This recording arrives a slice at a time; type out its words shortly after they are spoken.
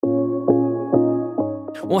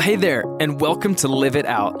Well, hey there, and welcome to Live It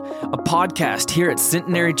Out, a podcast here at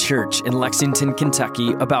Centenary Church in Lexington,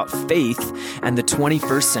 Kentucky, about faith and the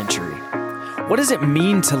 21st century. What does it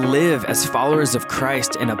mean to live as followers of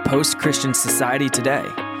Christ in a post-Christian society today?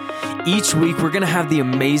 Each week, we're going to have the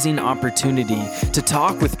amazing opportunity to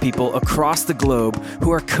talk with people across the globe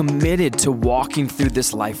who are committed to walking through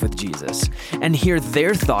this life with Jesus and hear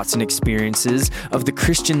their thoughts and experiences of the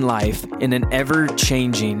Christian life in an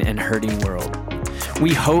ever-changing and hurting world.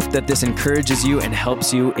 We hope that this encourages you and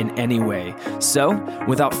helps you in any way. So,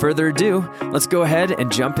 without further ado, let's go ahead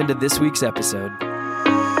and jump into this week's episode.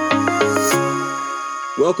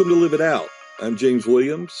 Welcome to Live It Out. I'm James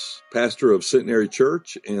Williams, pastor of Centenary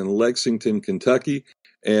Church in Lexington, Kentucky,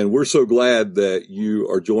 and we're so glad that you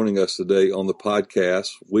are joining us today on the podcast.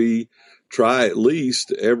 We try at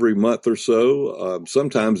least every month or so,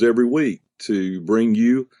 sometimes every week, to bring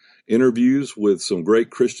you interviews with some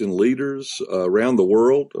great Christian leaders around the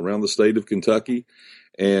world, around the state of Kentucky,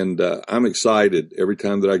 and I'm excited every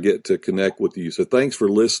time that I get to connect with you. So thanks for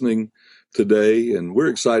listening today, and we're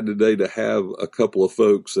excited today to have a couple of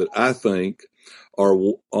folks that I think are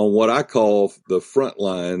on what I call the front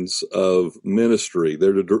lines of ministry.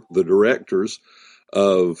 They're the directors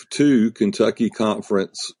of two Kentucky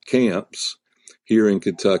Conference camps here in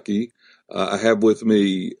Kentucky. I have with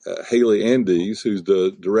me Haley Andes, who's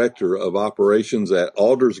the director of operations at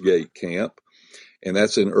Aldersgate Camp, and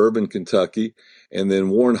that's in Urban, Kentucky. And then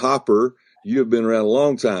Warren Hopper, you have been around a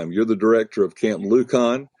long time. You're the director of Camp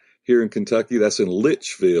Lucan here in Kentucky. That's in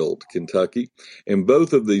Litchfield, Kentucky. And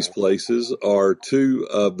both of these places are two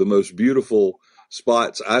of the most beautiful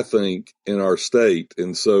spots, I think, in our state.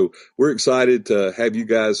 And so we're excited to have you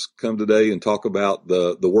guys come today and talk about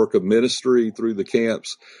the work of ministry through the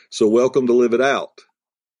camps. So welcome to Live It Out.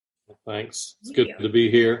 Thanks. It's good to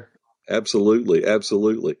be here. Absolutely.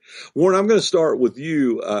 Absolutely. Warren, I'm going to start with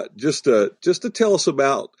you just to tell us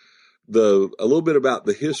about a little bit about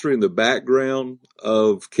the history and the background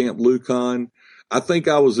of Camp Lucan. I think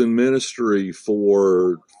I was in ministry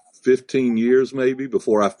for 15 years maybe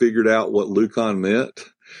before I figured out what Lucan meant.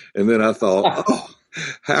 And then I thought,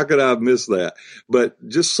 how could I have missed that? But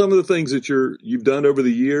just some of the things that you've done over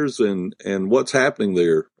the years and what's happening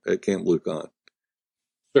there at Camp Lucan.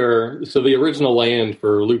 Sure. So the original land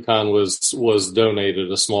for Lucan was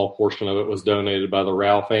donated. A small portion of it was donated by the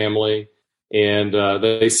Rao family. And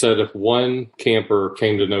they said if one camper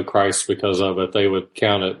came to know Christ because of it, they would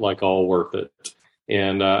count it like all worth it.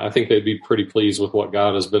 And I think they'd be pretty pleased with what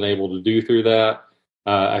God has been able to do through that.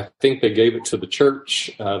 I think they gave it to the church,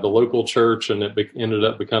 the local church, and it ended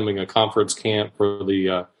up becoming a conference camp for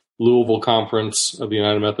the Louisville Conference of the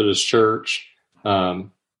United Methodist Church.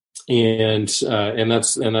 And that's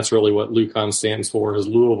really what Lucan stands for, is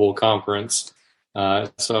Louisville Conference.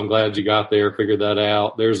 So I'm glad you got there, figured that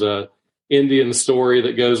out. There's a Indian story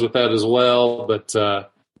that goes with that as well, but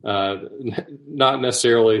not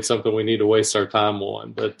necessarily something we need to waste our time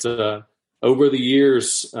on. But over the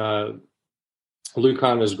years,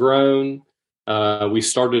 Lucan has grown. We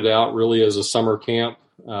started out really as a summer camp.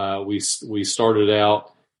 We started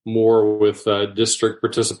out more with district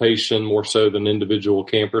participation, more so than individual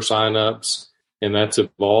camper signups, and that's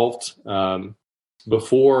evolved.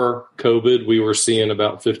 Before COVID, we were seeing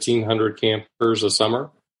about 1,500 campers a summer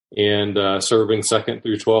and serving 2nd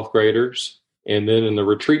through 12th graders. And then in the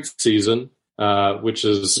retreat season, which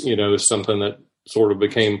is, something that sort of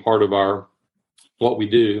became part of what we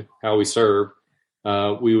do, how we serve,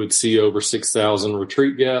 we would see over 6,000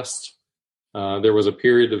 retreat guests. There was a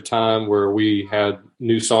period of time where we had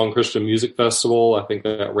New Song Christian Music Festival. I think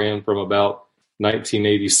that ran from about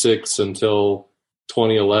 1986 until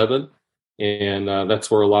 2011. And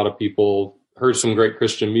that's where a lot of people heard some great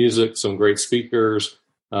Christian music, some great speakers,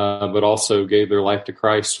 but also gave their life to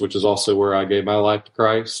Christ, which is also where I gave my life to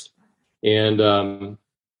Christ. And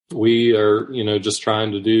we are, just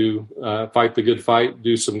trying to fight the good fight,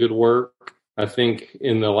 do some good work. I think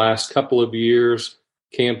in the last couple of years,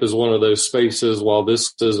 camp is one of those spaces. While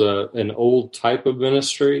this is an old type of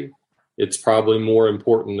ministry, it's probably more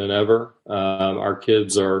important than ever. Our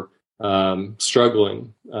kids are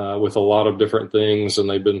struggling with a lot of different things, and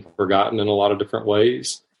they've been forgotten in a lot of different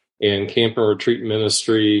ways. And camp and retreat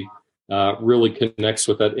ministry really connects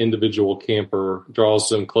with that individual camper, draws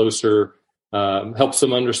them closer, helps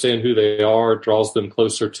them understand who they are, draws them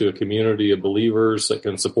closer to a community of believers that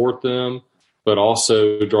can support them, but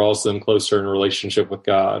also draws them closer in relationship with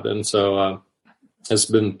God. And so it's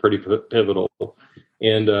been pretty pivotal.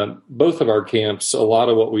 And both of our camps, a lot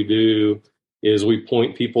of what we do is we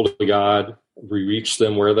point people to God, we reach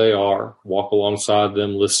them where they are, walk alongside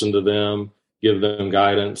them, listen to them, give them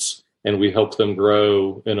guidance. and we help them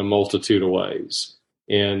grow in a multitude of ways.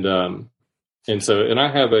 And I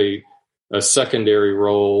have a secondary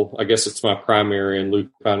role. I guess it's my primary, and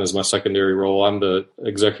Lucan is my secondary role. I'm the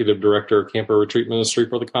executive director of Camper Retreat Ministry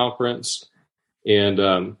for the conference.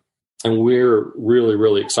 And we're really,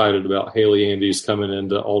 really excited about Haley Andes coming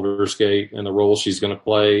into Aldersgate and the role she's going to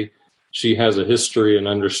play. She has a history and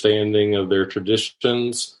understanding of their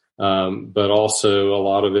traditions, but also a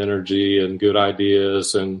lot of energy and good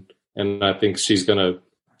ideas. And I think she's going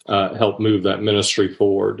to help move that ministry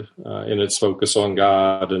forward in its focus on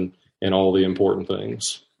God and all the important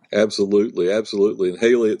things. Absolutely. Absolutely. And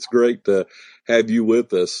Haley, it's great to have you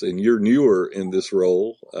with us, and you're newer in this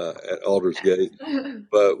role at Aldersgate,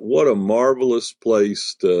 but what a marvelous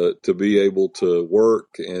place to be able to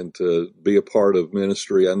work and to be a part of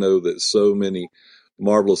ministry. I know that so many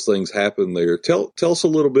marvelous things happen there. Tell us a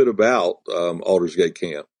little bit about Aldersgate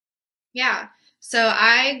Camp. Yeah. So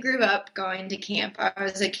I grew up going to camp. I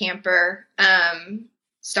was a camper,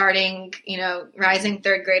 starting, rising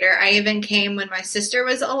third grader. I even came when my sister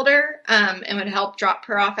was older, and would help drop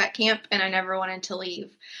her off at camp, and I never wanted to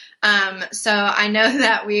leave. So I know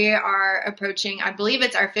that we are approaching, I believe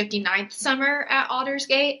it's our 59th summer at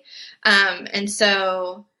Aldersgate. And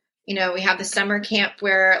so, we have the summer camp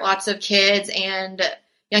where lots of kids and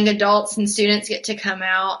young adults and students get to come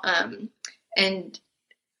out. And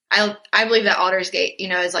I believe that Aldersgate,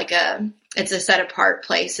 is it's a set apart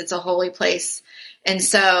place. It's a holy place. And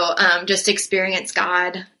so just experience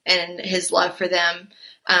God and his love for them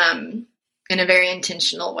in a very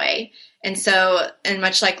intentional way. And so, and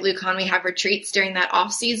much like Lucan, we have retreats during that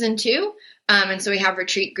off season too. And so we have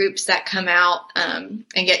retreat groups that come out and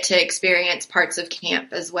get to experience parts of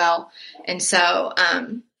camp as well. And so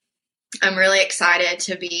I'm really excited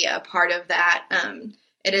to be a part of that.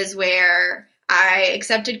 It is where I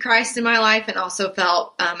accepted Christ in my life and also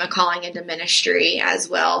felt a calling into ministry as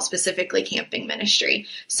well, specifically camping ministry.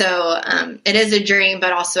 So it is a dream,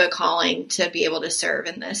 but also a calling to be able to serve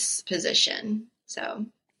in this position. So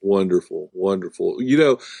wonderful, wonderful.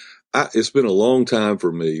 It's been a long time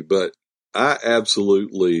for me, but I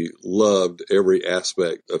absolutely loved every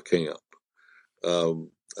aspect of camp. I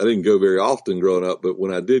didn't go very often growing up, but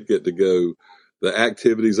when I did get to go, the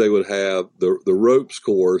activities they would have, the ropes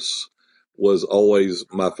course was always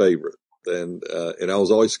my favorite. And I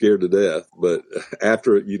was always scared to death, but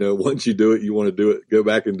after it, once you do it, you want to do it, go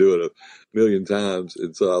back and do it a million times.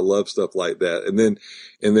 And so I love stuff like that. And then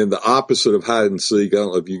the opposite of hide and seek. I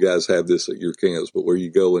don't know if you guys have this at your camps, but where you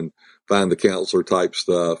go and find the counselor type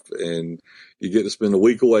stuff, and you get to spend a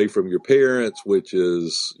week away from your parents, which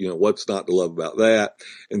is, what's not to love about that.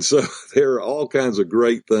 And so there are all kinds of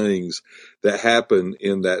great things that happen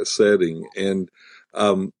in that setting. And,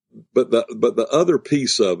 but the other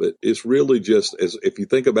piece of it is really just, as if you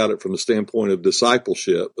think about it from the standpoint of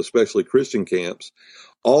discipleship, especially Christian camps,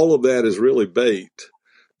 all of that is really bait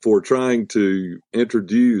for trying to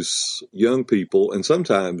introduce young people. And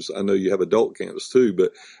sometimes I know you have adult camps too,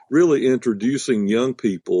 but really introducing young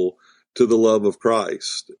people to the love of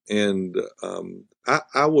Christ. And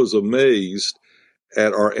I was amazed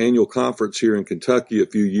at our annual conference here in Kentucky a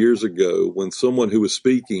few years ago when someone who was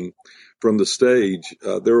speaking from the stage,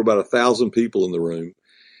 there were about 1,000 people in the room,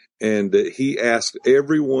 and he asked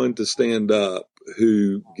everyone to stand up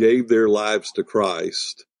who gave their lives to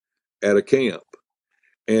Christ at a camp.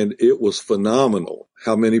 And it was phenomenal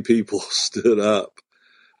how many people stood up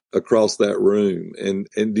across that room.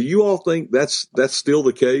 And do you all think that's still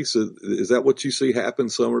the case? Is that what you see happen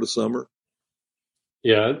summer to summer?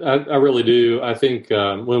 Yeah, I really do. I think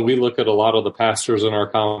when we look at a lot of the pastors in our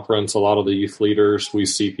conference, a lot of the youth leaders, we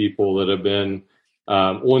see people that have been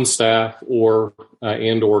on staff or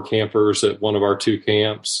campers at one of our two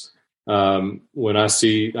camps. When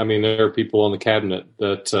there are people on the cabinet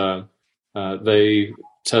that they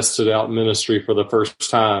tested out ministry for the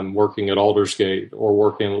first time working at Aldersgate or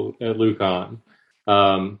working at Lucan.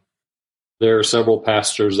 There are several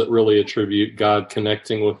pastors that really attribute God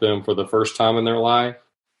connecting with them for the first time in their life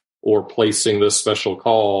or placing this special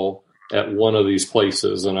call at one of these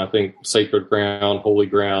places. And I think sacred ground, holy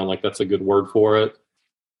ground, that's a good word for it.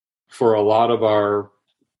 For a lot of our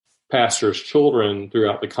pastors' children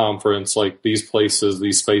throughout the conference, these places,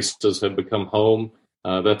 these spaces have become home.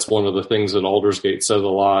 That's one of the things that Aldersgate says a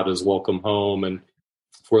lot is welcome home. And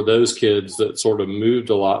for those kids that sort of moved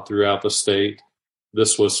a lot throughout the state,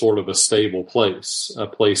 this was sort of a stable place, a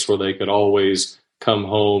place where they could always come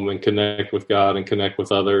home and connect with God and connect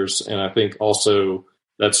with others. And I think also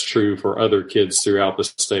that's true for other kids throughout the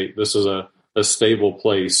state. This is a stable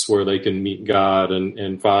place where they can meet God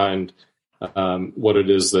and find what it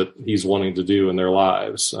is that he's wanting to do in their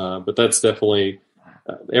lives. But that's definitely,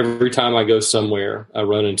 every time I go somewhere, I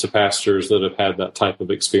run into pastors that have had that type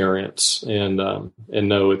of experience and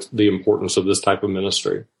know it's the importance of this type of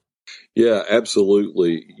ministry. Yeah,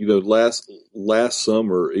 absolutely. Last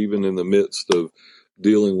summer, even in the midst of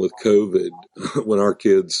dealing with COVID, when our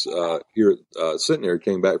kids here at Centenary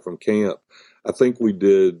came back from camp, I think we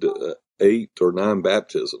did 8 or 9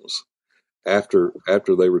 baptisms after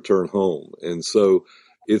they returned home. And so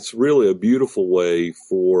it's really a beautiful way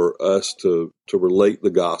for us to relate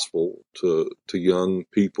the gospel to young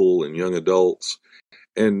people and young adults.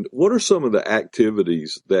 And what are some of the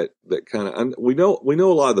activities that kind of, we know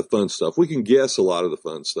a lot of the fun stuff. We can guess a lot of the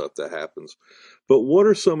fun stuff that happens, but what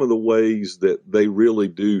are some of the ways that they really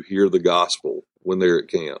do hear the gospel when they're at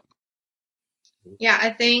camp? Yeah, I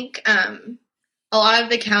think a lot of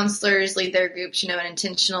the counselors lead their groups, in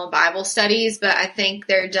intentional Bible studies, but I think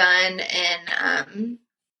they're done in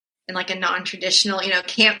like a non-traditional,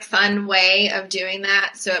 camp fun way of doing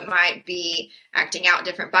that. So it might be acting out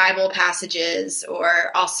different Bible passages,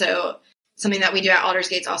 or also something that we do at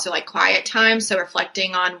Aldersgate's also like quiet time. So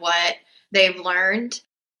reflecting on what they've learned.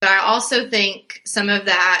 But I also think some of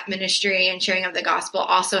that ministry and sharing of the gospel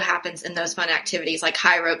also happens in those fun activities like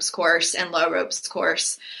high ropes course and low ropes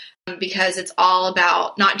course, because it's all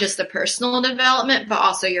about not just the personal development, but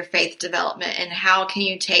also your faith development, and how can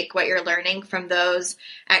you take what you're learning from those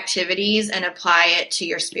activities and apply it to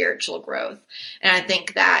your spiritual growth. And I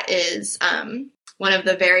think that is one of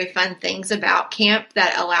the very fun things about camp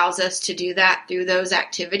that allows us to do that through those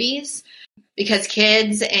activities, because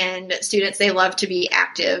kids and students, they love to be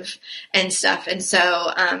active and stuff. And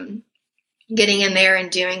so getting in there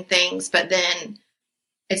and doing things, but then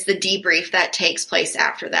it's the debrief that takes place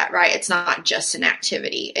after that, right? It's not just an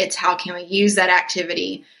activity. It's how can we use that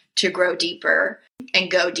activity to grow deeper and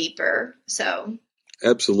go deeper. So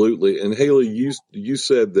absolutely. And Haley, you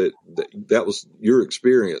said that was your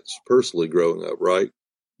experience personally growing up, right?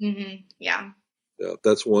 Mm-hmm. Yeah,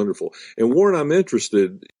 that's wonderful. And Warren, I'm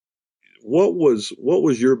interested. What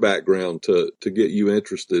was your background to get you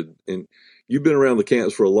interested in? You've been around the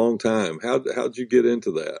camps for a long time. How'd you get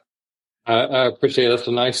into that? I appreciate it. That's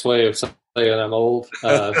a nice way of saying I'm old.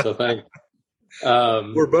 So thanks.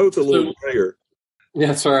 We're both a little grayer.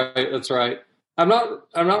 Yeah, that's right. I'm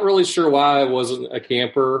not really sure why I wasn't a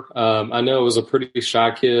camper. I know I was a pretty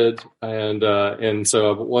shy kid, and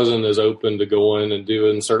so I wasn't as open to going and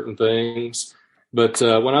doing certain things. But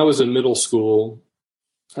when I was in middle school,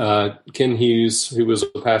 Ken Hughes, who was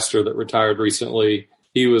a pastor that retired recently,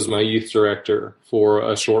 he was my youth director for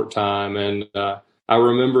a short time, and I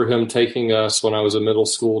remember him taking us when I was in middle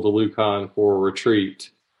school to Lucan for a retreat.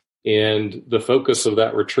 And the focus of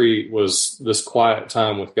that retreat was this quiet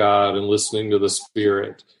time with God and listening to the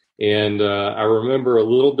Spirit. And I remember a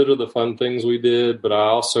little bit of the fun things we did, but I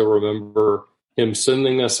also remember him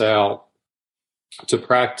sending us out to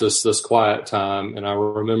practice this quiet time. And I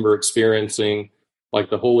remember experiencing like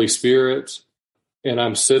the Holy Spirit. And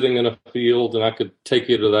I'm sitting in a field, and I could take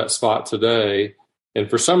you to that spot today. And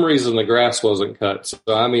for some reason, the grass wasn't cut. So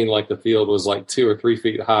I mean, like the field was like 2 or 3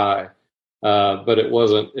 feet high, but it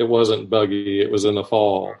wasn't buggy. It was in the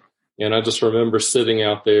fall, and I just remember sitting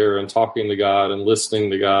out there and talking to God and listening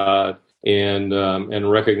to God and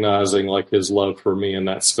recognizing like His love for me in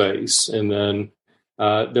that space. And then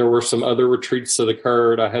there were some other retreats that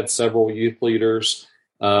occurred. I had several youth leaders.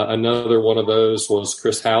 Another one of those was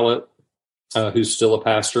Chris Hallett, who's still a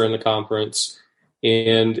pastor in the conference.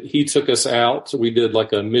 And he took us out. We did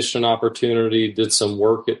like a mission opportunity, did some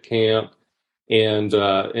work at camp. And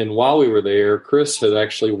while we were there, Chris had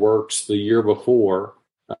actually worked the year before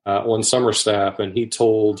on summer staff. And he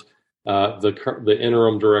told the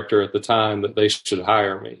interim director at the time that they should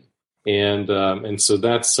hire me. And so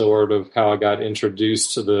that's sort of how I got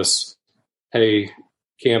introduced to this, hey,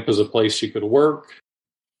 camp is a place you could work.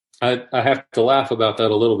 I have to laugh about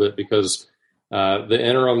that a little bit because the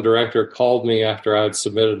interim director called me after I had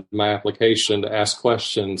submitted my application to ask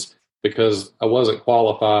questions because I wasn't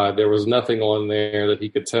qualified. There was nothing on there that he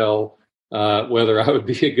could tell whether I would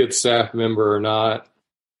be a good staff member or not.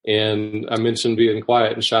 And I mentioned being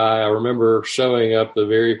quiet and shy. I remember showing up the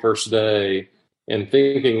very first day and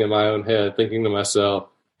thinking in my own head, thinking to myself,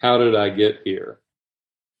 how did I get here?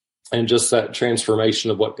 And just that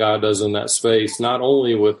transformation of what God does in that space, not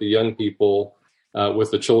only with the young people,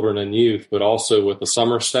 with the children and youth, but also with the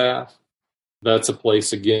summer staff. That's a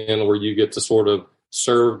place, again, where you get to sort of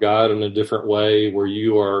serve God in a different way, where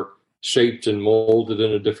you are shaped and molded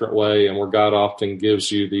in a different way, and where God often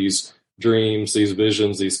gives you these dreams, these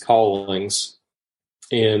visions, these callings.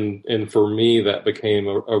 And for me, that became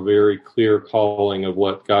a very clear calling of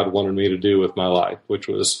what God wanted me to do with my life, which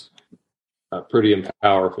was pretty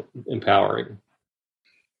empowering.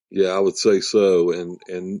 Yeah, I would say so.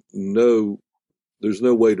 And no, there's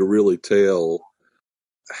no way to really tell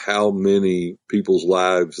how many people's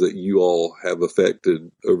lives that you all have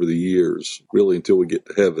affected over the years, really, until we get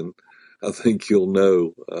to heaven. I think you'll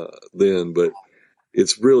know then, but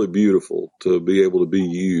it's really beautiful to be able to be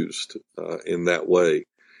used in that way.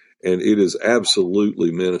 And it is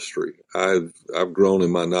absolutely ministry. I've grown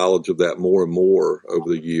in my knowledge of that more and more over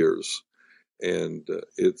the years. And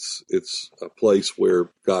it's a place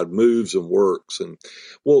where God moves and works. And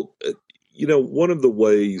well, one of the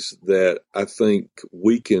ways that I think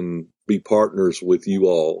we can be partners with you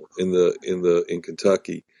all in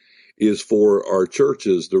Kentucky is for our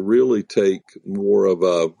churches to really take more of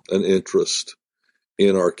an interest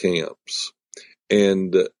in our camps.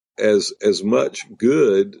 And as much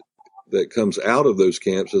good that comes out of those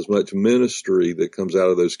camps, as much ministry that comes out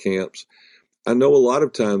of those camps, I know a lot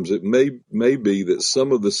of times it may be that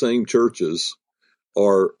some of the same churches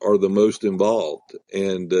are the most involved,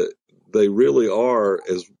 and they really are,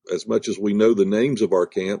 as much as we know the names of our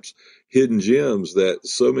camps, hidden gems that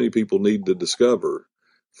so many people need to discover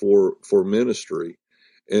for ministry.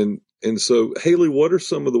 And so, Haley, what are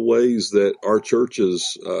some of the ways that our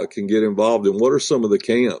churches can get involved, and what are some of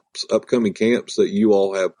the upcoming camps that you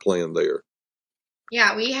all have planned there?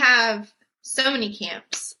 Yeah, we have so many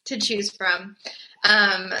camps to choose from.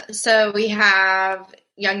 So we have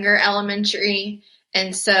younger elementary,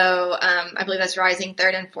 and so I believe that's rising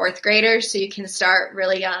third and fourth graders, so you can start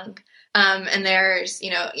really young. And there's,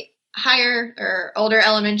 higher or older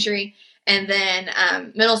elementary, and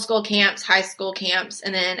then middle school camps, high school camps,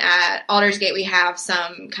 and then at Aldersgate we have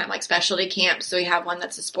some kind of like specialty camps. So we have one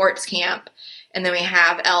that's a sports camp, and then we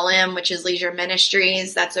have LM, which is Leisure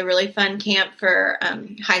Ministries. That's a really fun camp for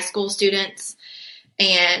high school students,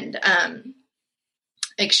 and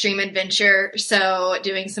Extreme Adventure. So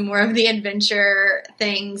doing some more of the adventure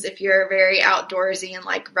things. If you're very outdoorsy and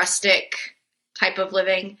like rustic type of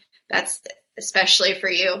living, that's especially for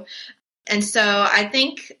you. And so I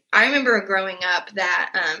remember growing up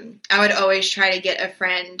that I would always try to get a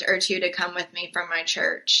friend or two to come with me from my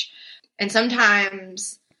church. And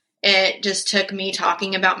sometimes it just took me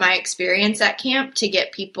talking about my experience at camp to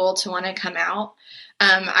get people to want to come out.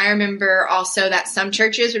 I remember also that some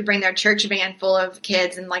churches would bring their church van full of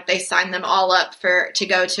kids, and like they signed them all up to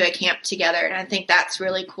go to a camp together. And I think that's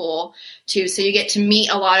really cool too. So you get to meet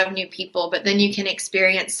a lot of new people, but then you can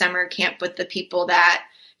experience summer camp with the people that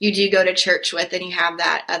you do go to church with and you have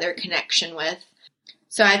that other connection with.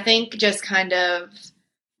 So I think just kind of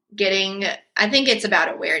I think it's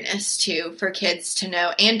about awareness too, for kids to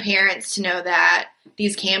know and parents to know that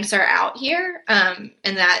these camps are out here, and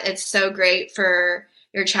that it's so great for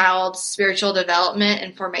your child's spiritual development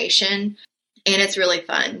and formation. And it's really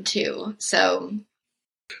fun too. So.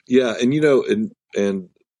 Yeah. And, and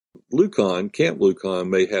Camp Lucan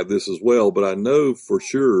may have this as well, but I know for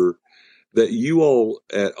sure that you all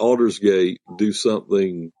at Aldersgate do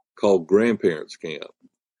something called Grandparents Camp.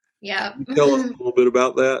 Yeah. Tell us a little bit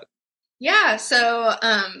about that. Yeah. So,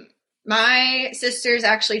 my sister's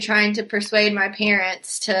actually trying to persuade my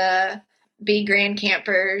parents to be grand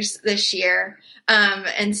campers this year.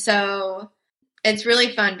 And so it's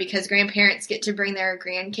really fun because grandparents get to bring their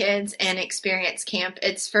grandkids and experience camp.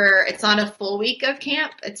 It's not a full week of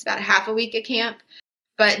camp. It's about half a week of camp,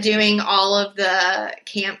 but doing all of the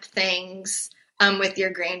camp things with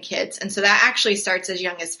your grandkids. And so that actually starts as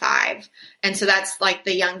young as 5. And so that's like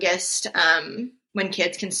the youngest when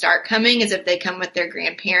kids can start coming, is if they come with their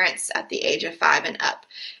grandparents at the age of 5 and up.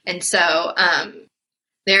 And so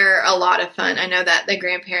they're a lot of fun. I know that the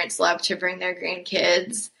grandparents love to bring their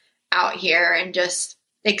grandkids out here and just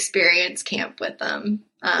experience camp with them.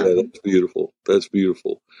 Yeah, that's beautiful. That's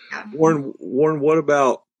beautiful. Yeah. Warren, what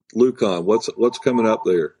about Lucan? What's coming up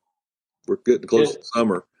there? We're getting close to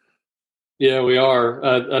summer. Yeah, we are.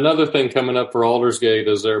 Another thing coming up for Aldersgate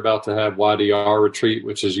is they're about to have YDR retreat,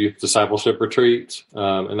 which is Youth Discipleship Retreat,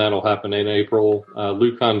 and that'll happen in April.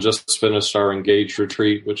 Lucan just finished our Engaged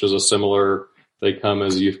retreat, which is a similar, they come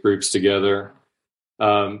as youth groups together.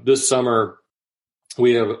 This summer,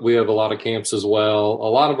 we have a lot of camps as well. A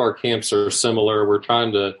lot of our camps are similar. We're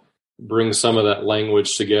trying to bring some of that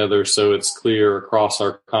language together so it's clear across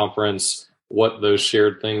our conference what those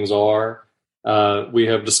shared things are. We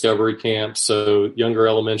have discovery camps, so younger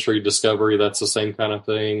elementary discovery, that's the same kind of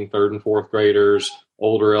thing. 3rd and 4th graders,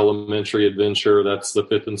 older elementary adventure, that's the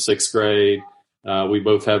 5th and 6th grade. We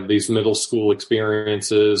both have these middle school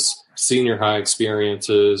experiences, senior high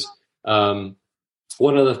experiences.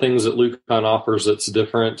 one of the things that Lucan offers that's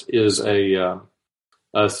different is a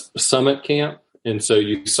summit camp. And so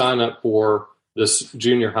you sign up for this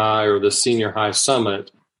junior high or this senior high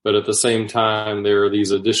summit, but at the same time, there are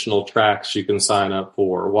these additional tracks you can sign up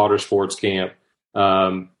for: water sports camp,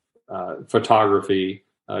 photography,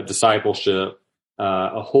 discipleship,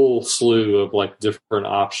 a whole slew of like different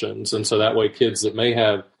options. And so that way kids that may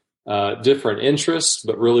have different interests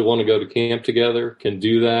but really want to go to camp together can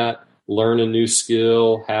do that, learn a new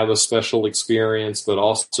skill, have a special experience, but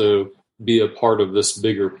also be a part of this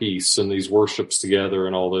bigger piece and these worships together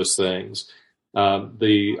and all those things.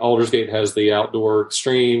 The Aldersgate has the Outdoor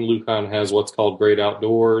Extreme. Lucan has what's called Great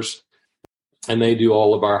Outdoors. And they do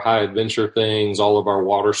all of our high adventure things, all of our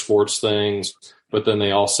water sports things, but then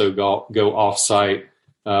they also go off-site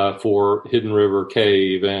for Hidden River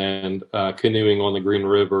Cave and canoeing on the Green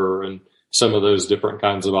River and some of those different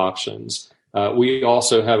kinds of options. We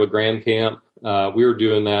also have a Grand Camp. We were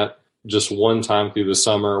doing that just one time through the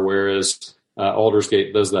summer, whereas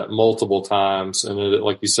Aldersgate does that multiple times. And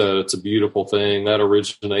like you said, it's a beautiful thing. That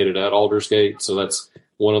originated at Aldersgate, so that's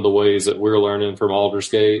one of the ways that we're learning from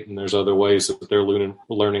Aldersgate, and there's other ways that they're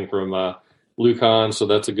learning from Lucan, so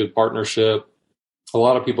that's a good partnership. A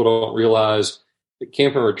lot of people don't realize that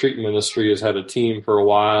Camp and Retreat Ministry has had a team for a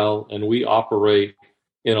while, and we operate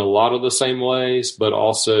in a lot of the same ways, but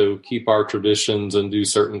also keep our traditions and do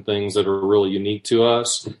certain things that are really unique to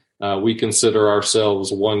us. We consider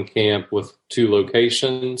ourselves one camp with two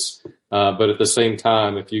locations, but at the same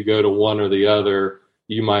time, if you go to one or the other,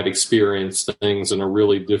 you might experience things in a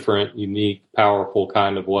really different, unique, powerful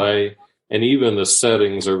kind of way. And even the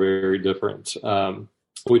settings are very different,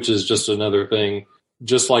 which is just another thing.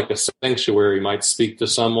 Just like a sanctuary might speak to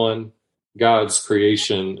someone, God's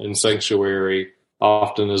creation and sanctuary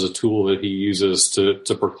often is a tool that he uses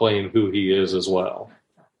to proclaim who he is as well.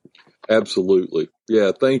 Absolutely.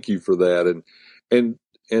 Yeah, thank you for that.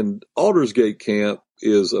 And Aldersgate Camp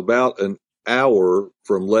is about an hour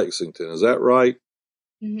from Lexington. Is that right?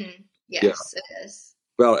 Mm-hmm. Yes, yeah. It is.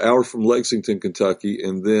 About an hour from Lexington, Kentucky.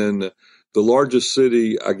 And then the largest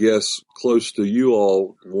city, I guess, close to you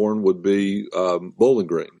all, Warren, would be Bowling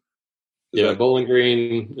Green. Bowling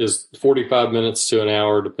Green is 45 minutes to an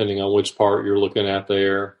hour, depending on which part you're looking at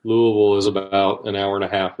there. Louisville is about an hour and a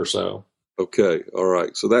half or so. Okay. All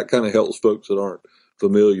right. So that kind of helps folks that aren't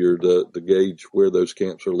familiar to gauge where those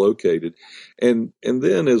camps are located. And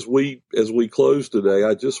then as we close today,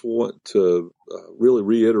 I just want to really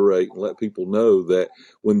reiterate and let people know that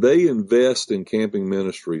when they invest in camping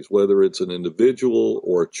ministries, whether it's an individual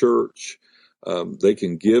or a church, they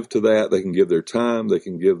can give to that. They can give their time. They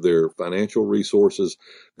can give their financial resources.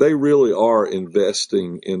 They really are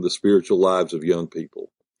investing in the spiritual lives of young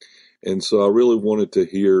people. And so I really wanted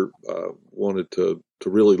to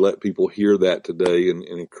really let people hear that today and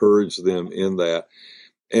encourage them in that.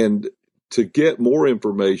 And to get more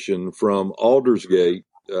information from Aldersgate,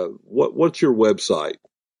 what's your website?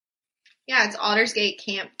 Yeah, it's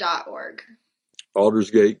aldersgatecamp.org.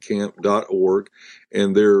 aldersgatecamp.org.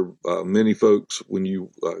 And there are many folks, when you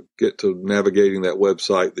get to navigating that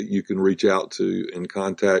website, that you can reach out to and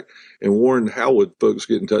contact. And Warren, how would folks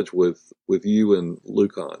get in touch with you and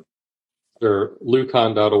Lucan? Sure.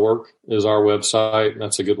 Lucan.org is our website.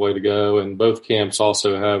 That's a good way to go. And both camps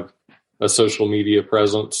also have a social media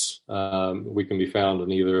presence. We can be found in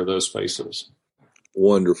either of those spaces.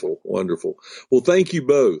 Wonderful. Wonderful. Well, thank you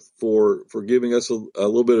both for giving us a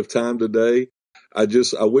little bit of time today. I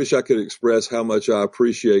wish I could express how much I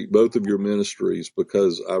appreciate both of your ministries,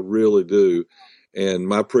 because I really do. And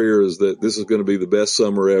my prayer is that this is going to be the best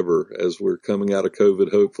summer ever as we're coming out of COVID,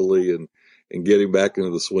 hopefully, and getting back into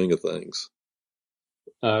the swing of things.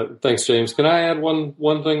 Thanks, James. Can I add one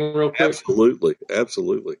thing real quick?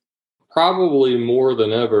 Absolutely. Probably more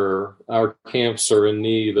than ever, our camps are in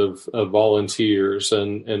need of volunteers.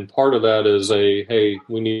 And part of that is hey,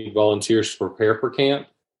 we need volunteers to prepare for camp.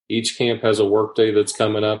 Each camp has a work day that's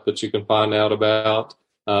coming up that you can find out about.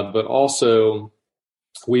 But also,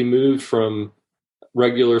 we moved from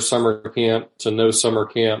regular summer camp to no summer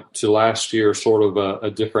camp to last year sort of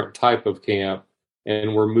a different type of camp,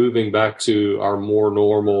 and we're moving back to our more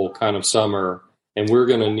normal kind of summer, and we're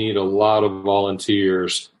going to need a lot of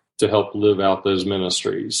volunteers to help live out those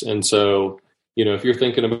ministries. And so, if you're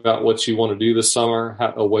thinking about what you want to do this summer,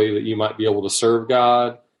 a way that you might be able to serve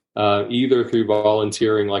God, either through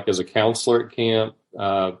volunteering like as a counselor at camp,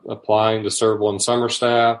 applying to serve on summer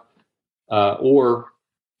staff, or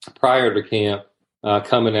prior to camp,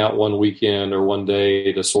 coming out one weekend or one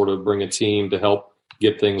day to sort of bring a team to help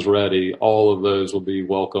get things ready, all of those will be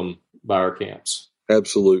welcome by our camps.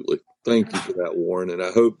 Absolutely. Thank you for that, Warren. And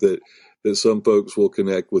I hope that that some folks will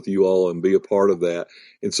connect with you all and be a part of that.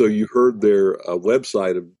 And so you heard their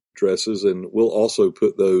website addresses, and we'll also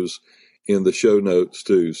put those in the show notes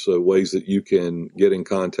too. So ways that you can get in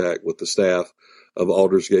contact with the staff of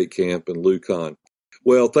Aldersgate Camp and Lucan.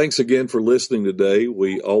 Well, thanks again for listening today.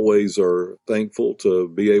 We always are thankful to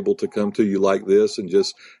be able to come to you like this and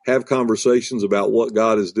just have conversations about what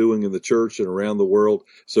God is doing in the church and around the world.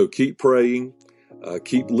 So keep praying,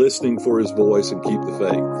 keep listening for his voice, and keep the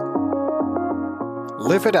faith.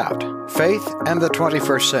 Live It Out, Faith and the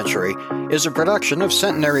 21st Century is a production of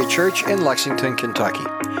Centenary Church in Lexington, Kentucky.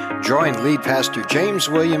 Join Lead Pastor James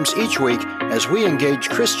Williams each week as we engage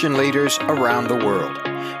Christian leaders around the world.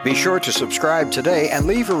 Be sure to subscribe today and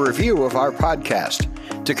leave a review of our podcast.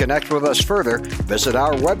 To connect with us further, visit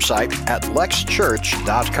our website at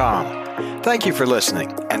lexchurch.com. Thank you for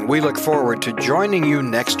listening, and we look forward to joining you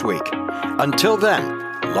next week. Until then,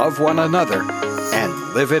 love one another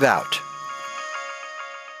and live it out.